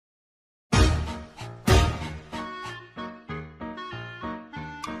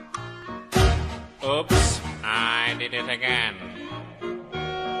Oops, I did it again.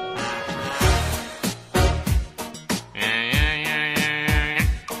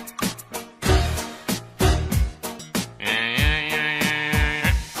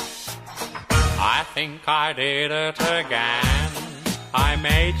 I think I did it again. I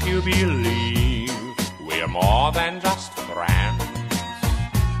made you believe we're more than just friends.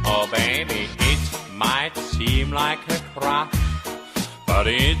 Oh baby, it might seem like a crush, but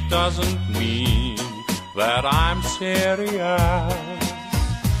it doesn't mean that I'm serious.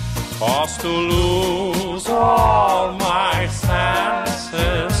 'Cause to lose all my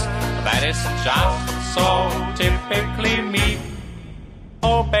senses, that is just so typically me.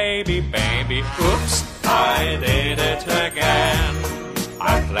 Oh baby, baby, oops, I did it again.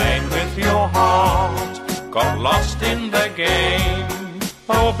 I played with your heart, got lost in the game.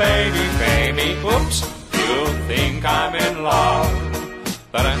 Oh baby, baby, oops, you think I'm in love,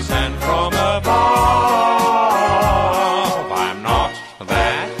 that I'm sent from above. I'm not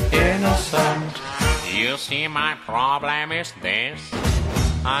that innocent. You see, my problem is this: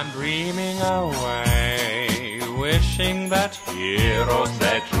 I'm dreaming away, wishing that heroes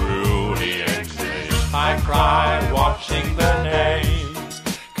that truly exist. I cry watching the names.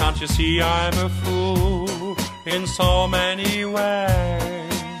 Can't you see I'm a fool in so many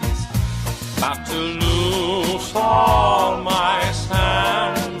ways? But to lose all my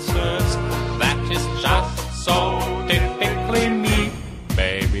senses, that is just so typically me.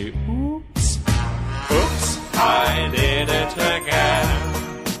 Baby, oops, oops, I did it again.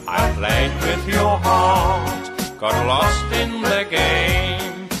 I played with your heart, got lost in the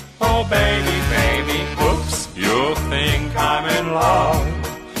game. Oh baby, baby, oops, you think I'm in love,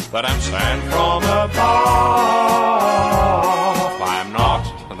 but I'm sent from above. I'm not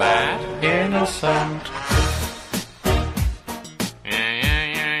that innocent.